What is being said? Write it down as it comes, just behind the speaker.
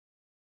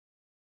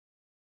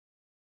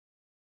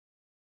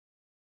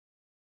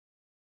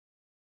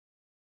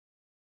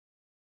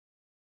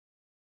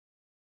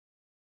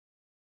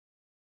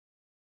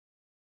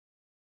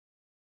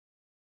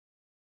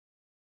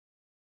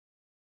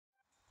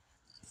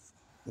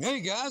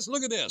Hey guys,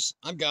 look at this.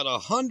 I've got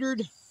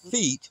 100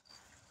 feet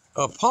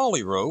of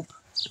poly rope,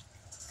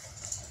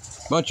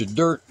 bunch of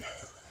dirt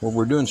where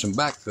we're doing some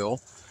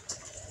backfill,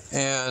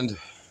 and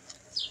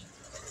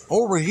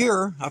over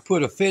here I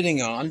put a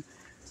fitting on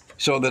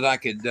so that I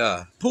could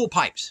pull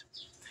pipes.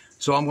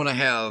 So I'm going to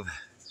have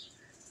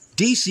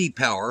DC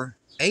power,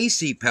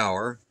 AC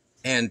power,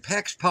 and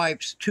PEX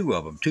pipes, two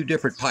of them, two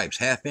different pipes,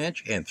 1/2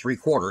 inch and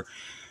 3/4,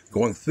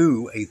 going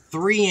through a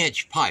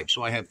 3-inch pipe.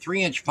 So I have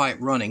 3-inch pipe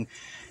running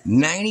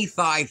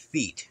 95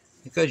 feet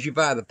because you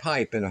buy the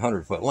pipe in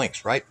 100-foot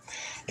lengths, right?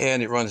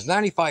 And it runs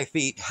 95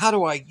 feet. How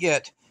do I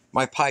get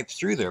my pipes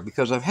through there?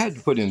 Because I've had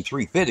to put in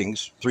 3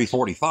 fittings,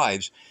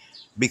 345s,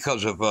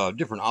 because of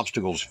different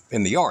obstacles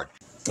in the yard.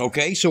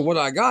 Okay, so what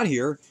I got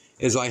here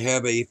is I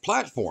have a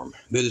platform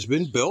that has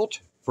been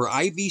built for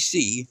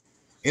IBC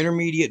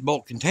intermediate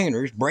bulk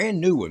containers, brand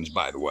new ones,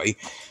 by the way,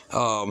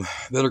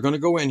 that are going to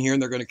go in here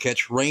and they're going to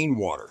catch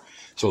rainwater.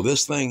 So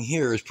this thing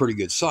here is pretty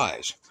good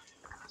size,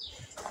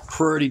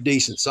 pretty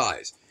decent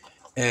size.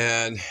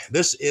 And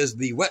this is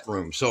the wet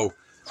room. So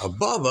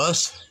above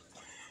us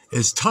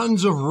is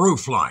tons of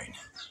roof line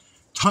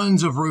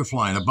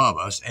above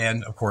us,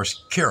 and of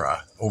course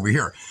Kara over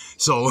here.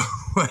 So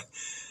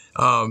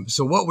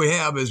so what we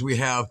have is we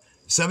have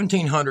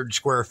 1,700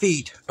 square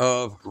feet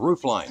of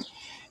roof line.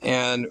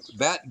 And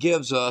that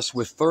gives us,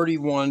 with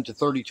 31 to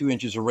 32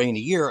 inches of rain a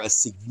year, a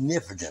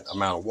significant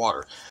amount of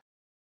water.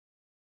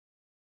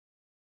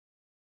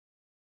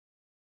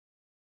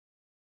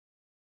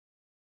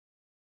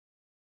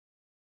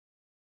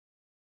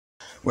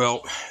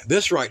 Well,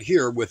 this right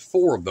here with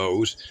 4 of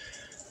those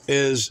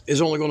is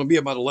only going to be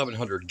about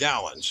 1,100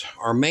 gallons.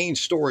 Our main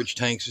storage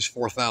tanks is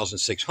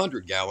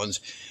 4,600 gallons.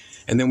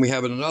 And then we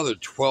have another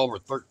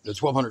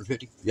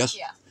 1,250. Yes?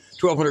 Yeah.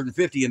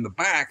 1,250 in the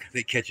back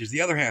that catches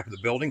the other half of the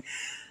building,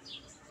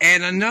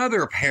 and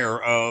another pair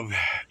of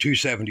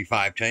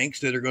 275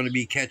 tanks that are going to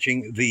be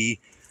catching the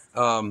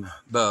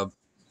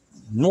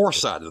north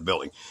side of the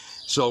building.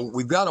 So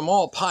we've got them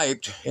all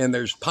piped, and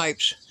there's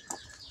pipes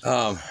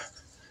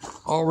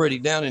already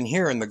down in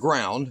here in the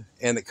ground,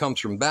 and it comes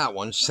from that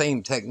one.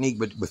 Same technique,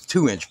 but with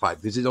 2-inch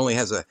pipe, because it only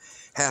has a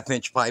 1/2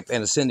 inch pipe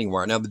and a sending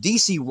wire. Now the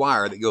DC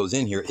wire that goes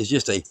in here is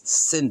just a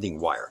sending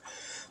wire.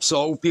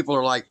 So people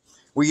are like,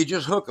 well, you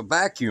just hook a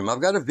vacuum.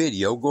 I've got a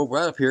video. Go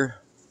right up here.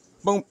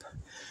 Boom.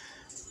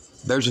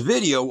 There's a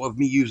video of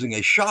me using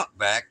a shop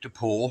vac to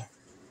pull,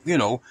 you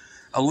know,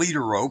 a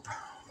leader rope,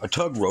 a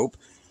tug rope.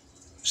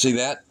 See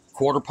that?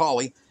 1/4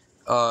 poly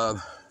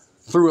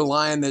through a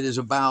line that is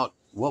about,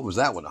 what was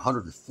that one?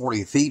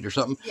 140 feet or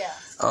something? Yeah.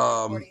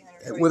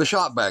 With a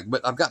shop vac.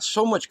 But I've got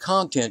so much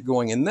content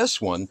going in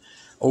this one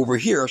over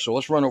here. So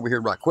let's run over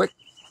here right quick.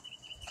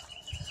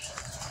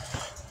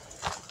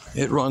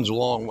 It runs a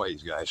long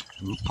ways, guys.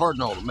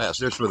 Pardon all the mess.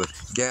 There's for the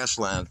gas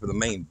line for the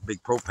main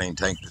big propane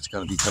tank that's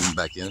going to be coming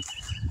back in.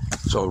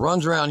 So it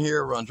runs around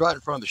here, runs right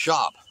in front of the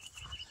shop.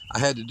 I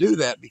had to do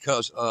that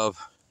because of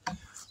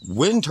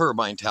wind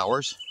turbine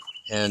towers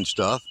and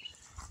stuff.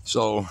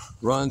 So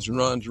runs and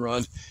runs and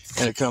runs,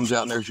 and it comes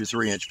out, and there's your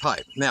 3-inch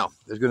pipe. Now,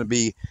 there's going to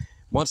be,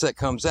 once that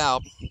comes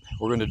out,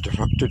 we're going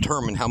to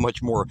determine how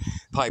much more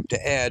pipe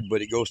to add,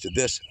 but it goes to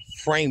this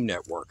frame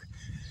network.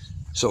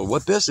 So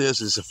what this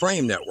is a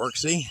frame network,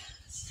 see?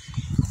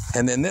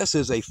 And then this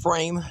is a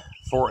frame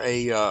for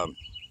a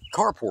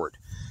carport.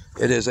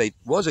 It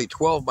was a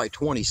 12 by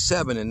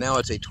 27, and now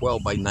it's a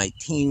 12 by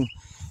 19.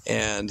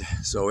 And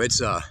so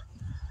it's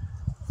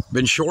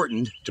been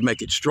shortened to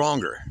make it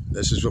stronger.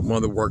 This is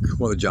one of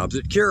the jobs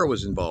that Kara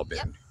was involved in.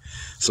 Yep.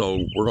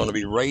 So we're going to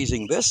be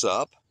raising this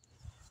up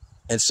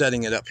and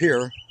setting it up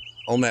here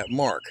on that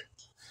mark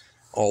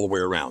all the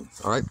way around.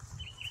 All right.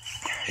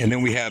 And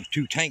then we have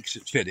 2 tanks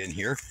that fit in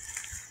here.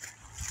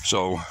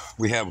 So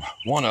we have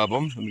one of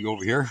them, let me go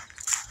over here,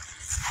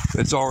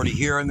 that's already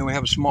here, and then we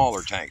have a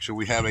smaller tank. So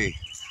we have a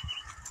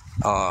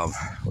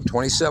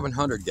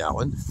 2,700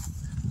 gallon.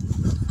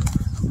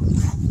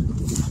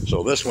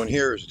 So this one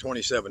here is a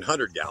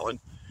 2,700 gallon,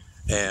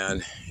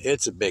 and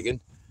it's a big one.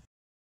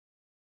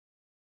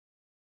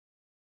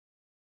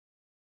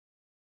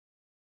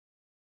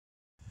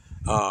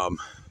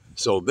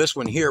 So this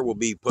one here will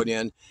be put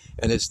in,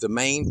 and it's the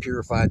main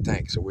purified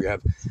tank. So we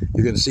have,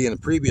 you're going to see in the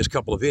previous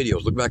couple of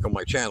videos, look back on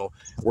my channel,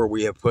 where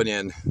we have put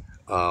in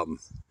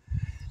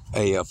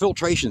a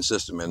filtration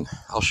system, and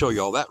I'll show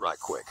you all that right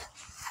quick.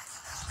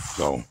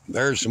 So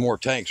there's some more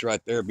tanks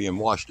right there being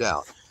washed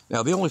out.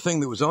 Now the only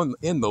thing that was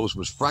in those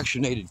was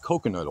fractionated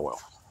coconut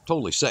oil.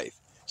 Totally safe.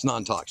 It's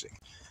non-toxic.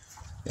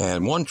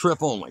 And 1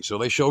 trip only. So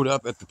they showed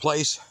up at the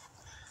place,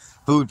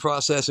 food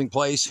processing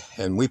place,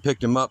 and we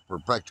picked them up for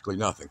practically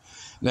nothing.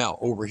 Now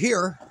over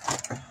here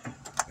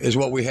is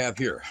what we have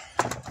here.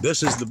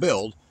 This is the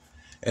build,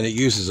 and it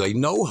uses a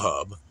no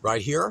hub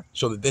right here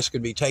so that this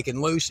can be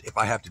taken loose if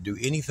I have to do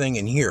anything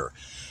in here.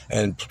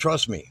 And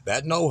trust me,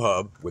 that no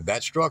hub with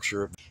that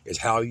structure is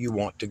how you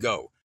want to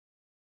go.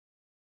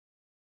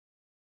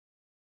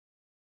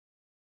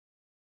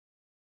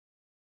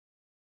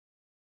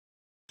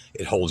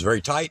 It holds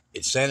very tight,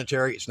 it's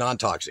sanitary, it's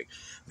non-toxic.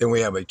 Then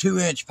we have a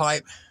 2-inch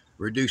pipe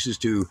reduces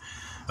to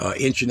 1.5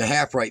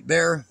 inches right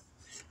there,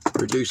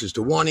 reduces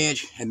to 1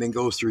 inch, and then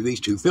goes through these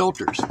 2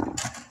 filters.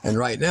 And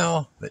right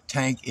now, the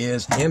tank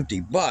is empty.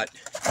 But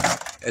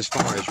as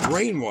far as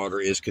rainwater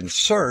is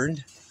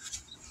concerned,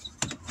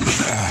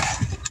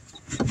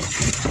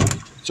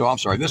 so I'm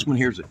sorry, this one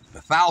here is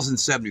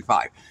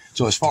 1,075.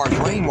 So as far as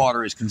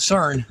rainwater is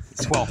concerned,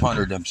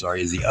 1,200, I'm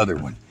sorry, is the other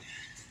one.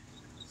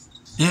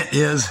 It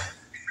is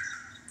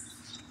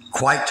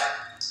quite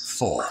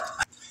full.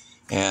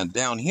 And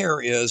down here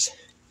is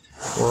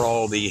where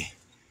all the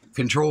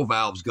control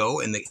valves go,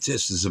 and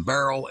this is a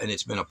barrel, and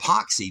it's been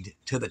epoxied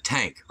to the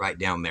tank right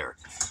down there.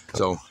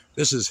 So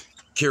this is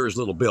Kira's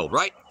little build,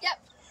 right? Yep.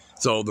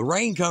 So the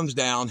rain comes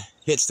down,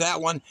 hits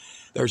that one.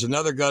 There's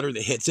another gutter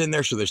that hits in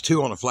there, so there's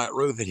 2 on a flat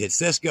roof. It hits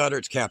this gutter.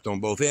 It's capped on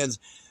both ends.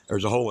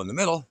 There's a hole in the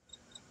middle,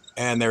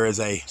 and there is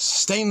a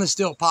stainless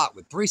steel pot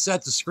with 3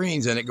 sets of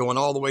screens in it going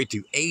all the way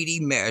to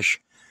 80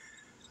 mesh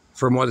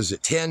from, what is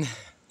it, 10,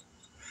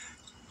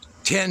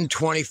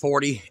 20,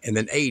 40, and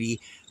then 80.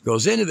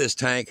 Goes into this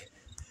tank,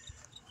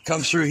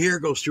 comes through here,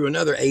 goes through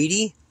another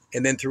 80,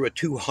 and then through a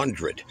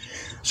 200.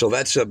 So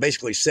that's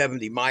basically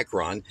 70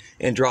 micron,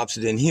 and drops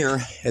it in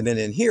here. And then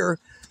in here,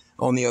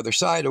 on the other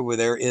side over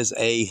there, is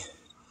a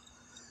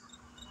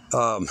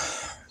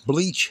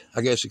bleach,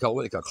 I guess you call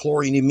it, like a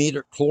chlorine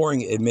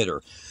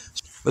emitter.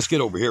 Let's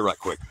get over here right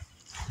quick.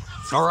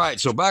 All right,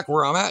 so back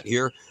where I'm at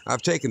here,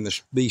 I've taken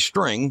the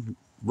string,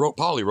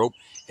 poly rope,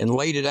 and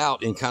laid it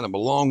out in kind of a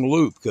long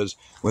loop, because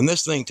when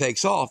this thing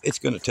takes off, it's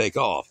going to take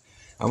off.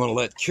 I'm going to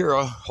let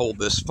Kira hold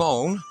this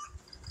phone,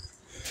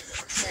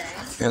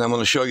 and I'm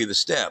going to show you the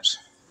steps.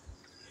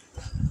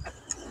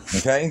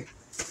 Okay?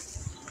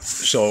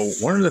 So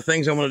one of the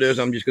things I'm going to do is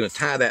I'm just going to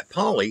tie that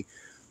poly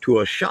to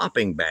a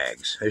shopping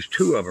bags. There's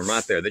 2 of them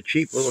right there, the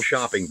cheap little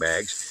shopping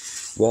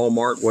bags,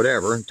 Walmart,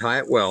 whatever. Tie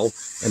it well,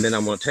 and then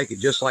I'm going to take it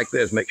just like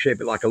this,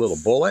 shape it like a little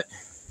bullet.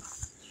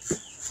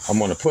 I'm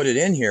going to put it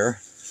in here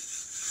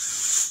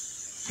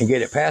and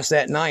get it past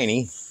that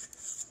 90.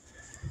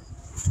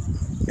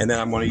 And then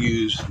I'm going to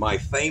use my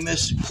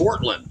famous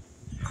Portland.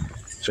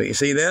 So you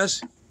see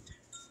this?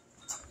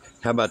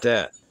 How about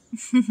that?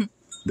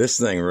 This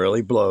thing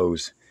really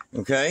blows.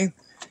 Okay?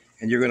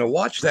 And you're going to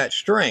watch that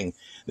string.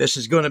 This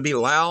is going to be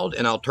loud,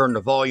 and I'll turn the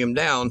volume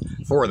down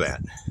for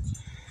that.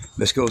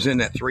 This goes in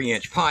that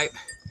 3-inch pipe,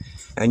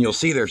 and you'll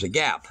see there's a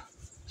gap.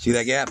 See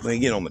that gap? Let me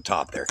get on the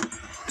top there.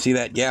 See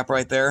that gap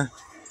right there?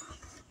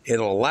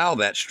 It'll allow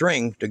that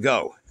string to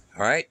go.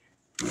 All right?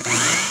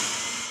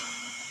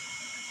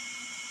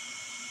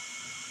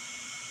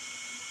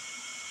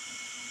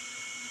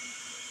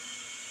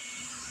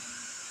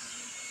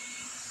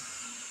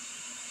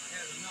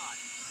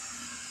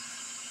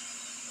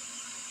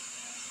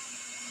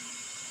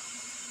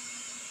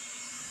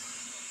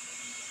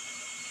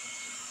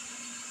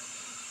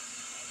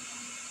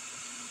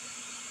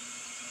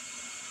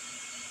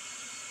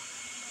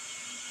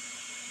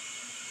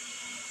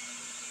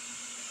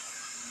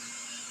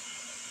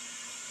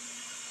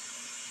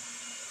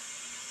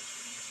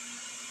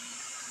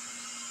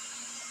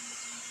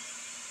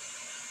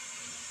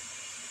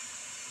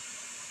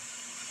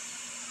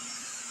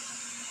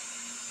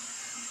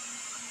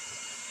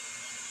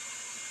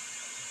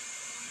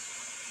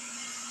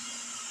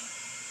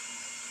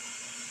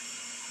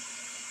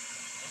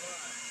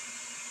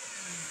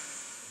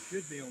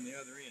 Should be on the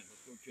other end.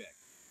 Let's go check.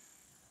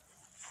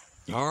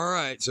 All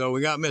right, so we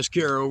got Miss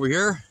Kira over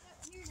here.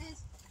 Yep, here it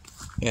is.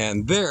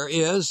 And there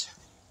is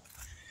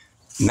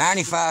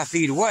 95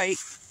 feet away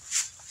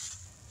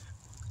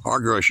our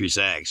grocery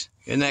sacks.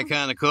 Isn't that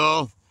kind of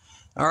cool?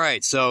 All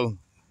right, so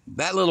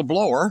that little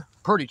blower,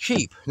 pretty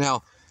cheap.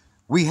 Now,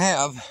 we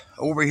have,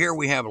 over here,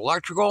 we have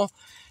electrical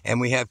and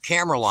we have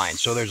camera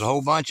lines. So there's a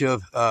whole bunch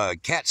of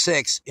Cat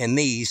 6 in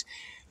these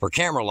for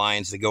camera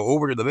lines that go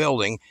over to the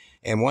building,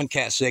 and 1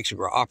 Cat 6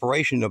 for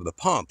operation of the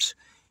pumps,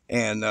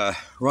 and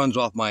runs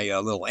off my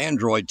little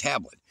Android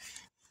tablet.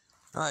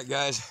 All right,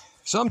 guys,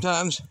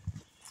 sometimes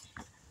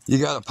you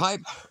got a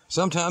pipe,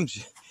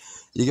 sometimes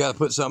you got to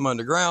put something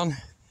underground.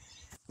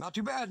 Not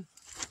too bad.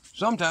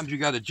 Sometimes you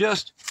got to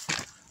just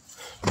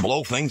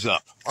blow things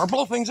up or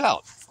blow things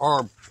out,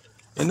 or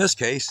in this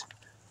case,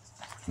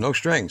 no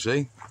strings.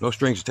 See, no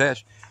strings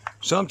attached.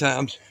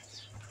 Sometimes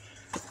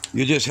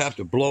you just have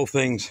to blow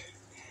things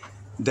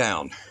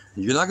down.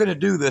 You're not going to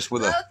do this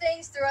with blow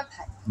things through a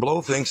pipe. Blow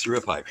things through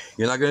a pipe.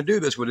 You're not going to do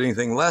this with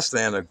anything less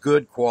than a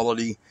good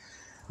quality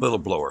little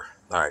blower.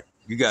 All right,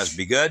 you guys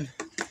be good.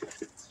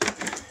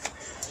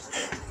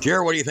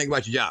 Kira, what do you think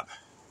about your job?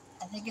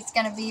 I think it's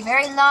going to be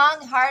very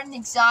long, hard, and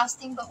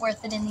exhausting, but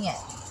worth it in the end.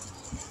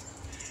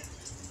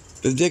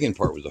 The digging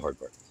part was the hard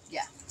part.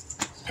 Yeah.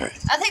 All right.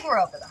 I think we're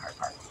over the hard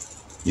part.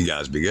 You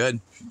guys be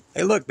good.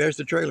 Hey, look, there's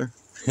the trailer.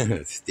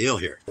 Still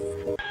here.